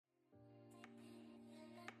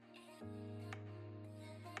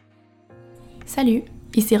Salut,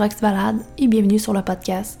 ici Rox Valade et bienvenue sur le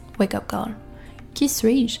podcast Wake Up Call. Qui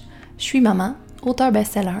suis-je? Je suis maman, auteure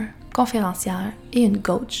best-seller, conférencière et une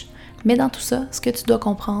coach. Mais dans tout ça, ce que tu dois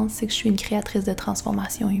comprendre, c'est que je suis une créatrice de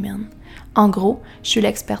transformation humaine. En gros, je suis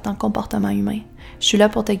l'experte en comportement humain. Je suis là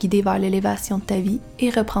pour te guider vers l'élévation de ta vie et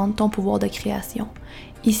reprendre ton pouvoir de création.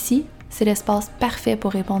 Ici, c'est l'espace parfait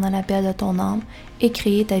pour répondre à l'appel de ton âme et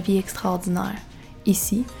créer ta vie extraordinaire.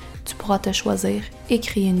 Ici, tu pourras te choisir et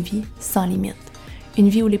créer une vie sans limite. Une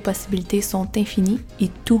vie où les possibilités sont infinies et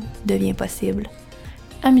tout devient possible.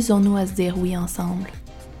 Amusons-nous à se dire oui ensemble.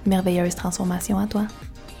 Merveilleuse transformation à toi!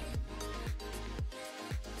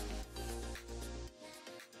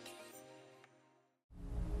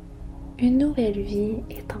 Une nouvelle vie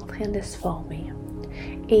est en train de se former.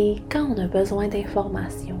 Et quand on a besoin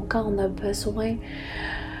d'informations, quand on a besoin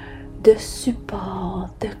de support,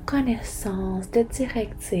 de connaissances, de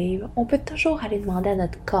directives, on peut toujours aller demander à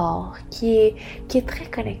notre corps qui est très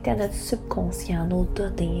connecté à notre subconscient, à nos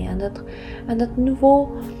données, à notre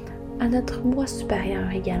moi supérieur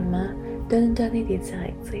également, de nous donner des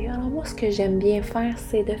directives. Alors moi, ce que j'aime bien faire,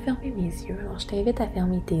 c'est de fermer mes yeux. Alors je t'invite à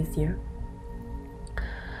fermer tes yeux,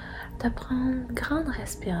 de prendre une grande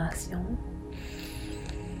respiration.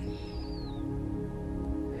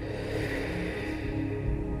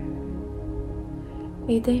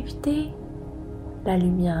 Et d'inviter la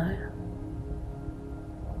lumière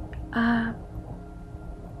à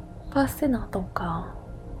passer dans ton corps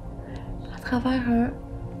à travers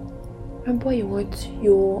un boyau, un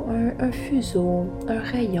tuyau, un fuseau, un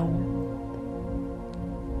rayon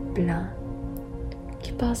blanc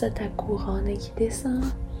qui passe de ta couronne et qui descend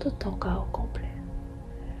tout ton corps au complet.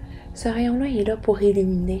 Ce rayon-là, il est là pour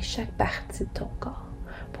illuminer chaque partie de ton corps,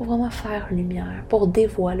 pour vraiment faire lumière, pour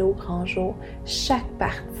dévoiler au grand jour chaque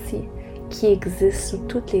partie qui existe sous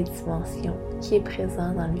toutes les dimensions, qui est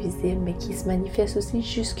présent dans le visible, mais qui se manifeste aussi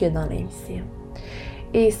jusque dans l'invisible.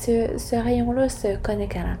 Et ce rayon-là se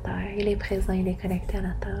connecte à la Terre, il est présent, il est connecté à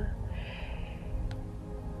la Terre.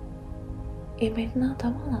 Et maintenant,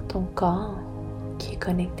 demande à ton corps, qui est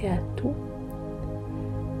connecté à tout,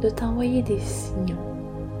 de t'envoyer des signaux,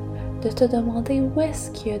 de te demander où est-ce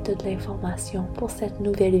qu'il y a de l'information pour cette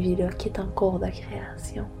nouvelle vie-là qui est en cours de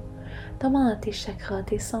création. Demande à tes chakras,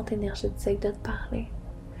 tes centres énergétiques de te parler.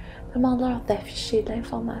 Demande-leur d'afficher de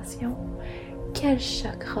l'information. Quel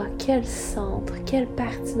chakra, quel centre, quelle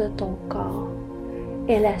partie de ton corps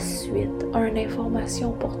est la suite, a une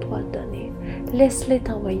information pour toi à donner. Laisse-les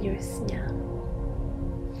t'envoyer un signal.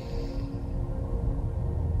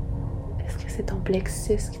 Est-ce que c'est ton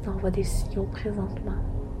plexus qui t'envoie des signaux présentement?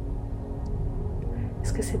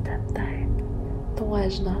 Est-ce que c'est ta tête, ton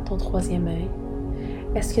ajna, ton troisième œil?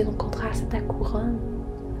 Est-ce que au contraire c'est ta couronne,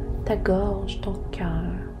 ta gorge, ton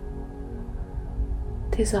cœur,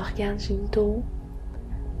 tes organes génitaux,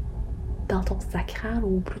 dans ton sacral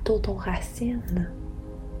ou plutôt ton racine,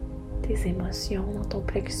 tes émotions dans ton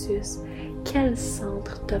plexus? Quel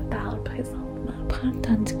centre te parle présentement? Prends le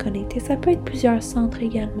temps d'y connecter. Ça peut être plusieurs centres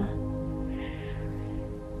également.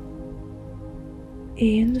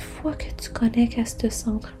 Et une fois que tu connectes à ce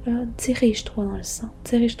centre-là, dirige-toi dans le centre.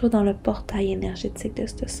 Dirige-toi dans le portail énergétique de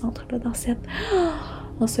ce centre-là,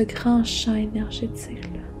 dans ce grand champ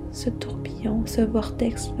énergétique-là, ce tourbillon, ce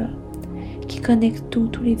vortex-là, qui connecte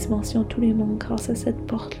toutes les dimensions, tous les mondes grâce à cette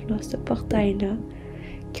porte-là, ce portail-là,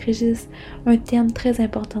 qui régisse un thème très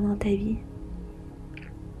important dans ta vie.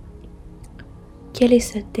 Quel est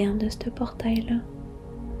ce thème de ce portail-là?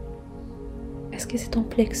 Est-ce que c'est ton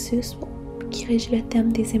plexus qui régit le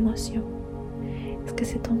thème des émotions? Est-ce que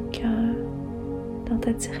c'est ton cœur dans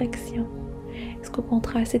ta direction? Est-ce qu'au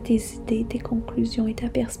contraire, c'est tes idées, tes conclusions et ta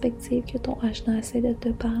perspective que ton ajna essaie de te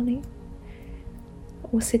parler?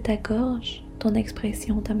 Ou c'est ta gorge, ton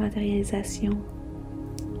expression, ta matérialisation,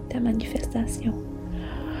 ta manifestation?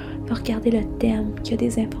 Va regarder le thème qui a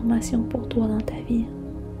des informations pour toi dans ta vie.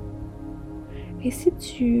 Et si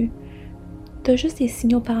tu as juste des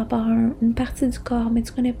signaux par rapport à une partie du corps, mais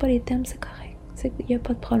tu ne connais pas les thèmes, c'est correct. Il n'y a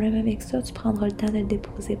pas de problème avec ça. Tu prendras le temps de le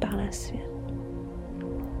déposer par la suite.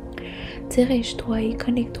 Dirige-toi et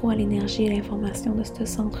connecte-toi à l'énergie et l'information de ce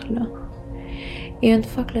centre-là. Et une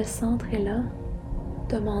fois que le centre est là,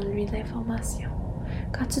 demande-lui de l'information.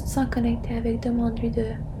 Quand tu te sens connecté avec, demande-lui de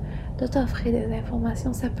t'offrir des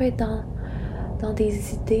informations. Ça peut être dans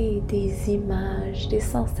des idées, des images, des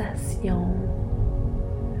sensations.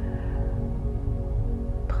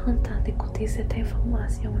 Prends le temps d'écouter cette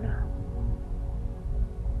information-là.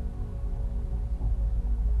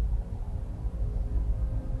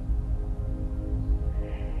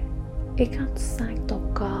 Et quand tu sens que ton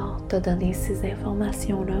corps t'a donné ces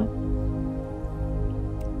informations-là,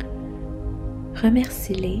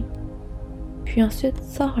 remercie-les, puis ensuite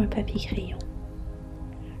sors un papier-crayon.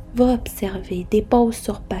 Va observer, dépose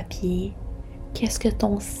sur papier, qu'est-ce que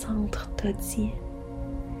ton centre t'a dit?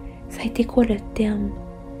 Ça a été quoi le thème?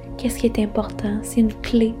 Qu'est-ce qui est important? C'est une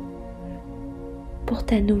clé pour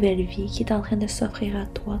ta nouvelle vie qui est en train de s'offrir à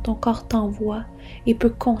toi. Ton corps t'envoie et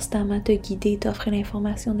peut constamment te guider, t'offrir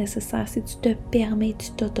l'information nécessaire si tu te permets,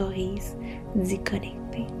 tu t'autorises d'y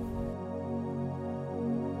connecter.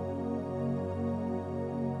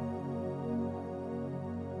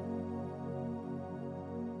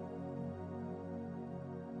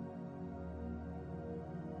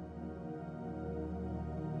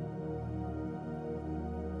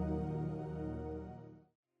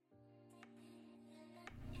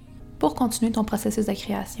 Pour continuer ton processus de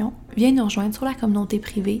création, viens nous rejoindre sur la communauté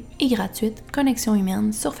privée et gratuite Connexion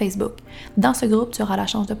humaine sur Facebook. Dans ce groupe, tu auras la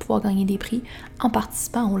chance de pouvoir gagner des prix en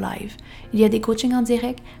participant au live. Il y a des coachings en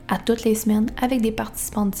direct à toutes les semaines avec des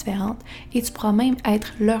participantes différentes et tu pourras même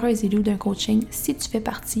être l'heureuse élue d'un coaching si tu fais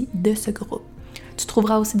partie de ce groupe. Tu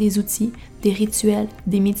trouveras aussi des outils, des rituels,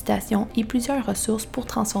 des méditations et plusieurs ressources pour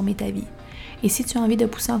transformer ta vie. Et si tu as envie de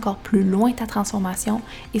pousser encore plus loin ta transformation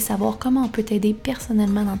et savoir comment on peut t'aider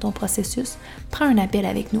personnellement dans ton processus, prends un appel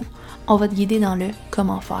avec nous. On va te guider dans le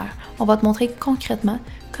comment faire. On va te montrer concrètement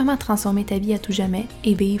comment transformer ta vie à tout jamais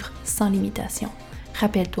et vivre sans limitation.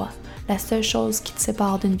 Rappelle-toi, la seule chose qui te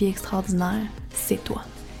sépare d'une vie extraordinaire, c'est toi.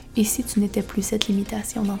 Et si tu n'étais plus cette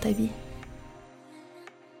limitation dans ta vie?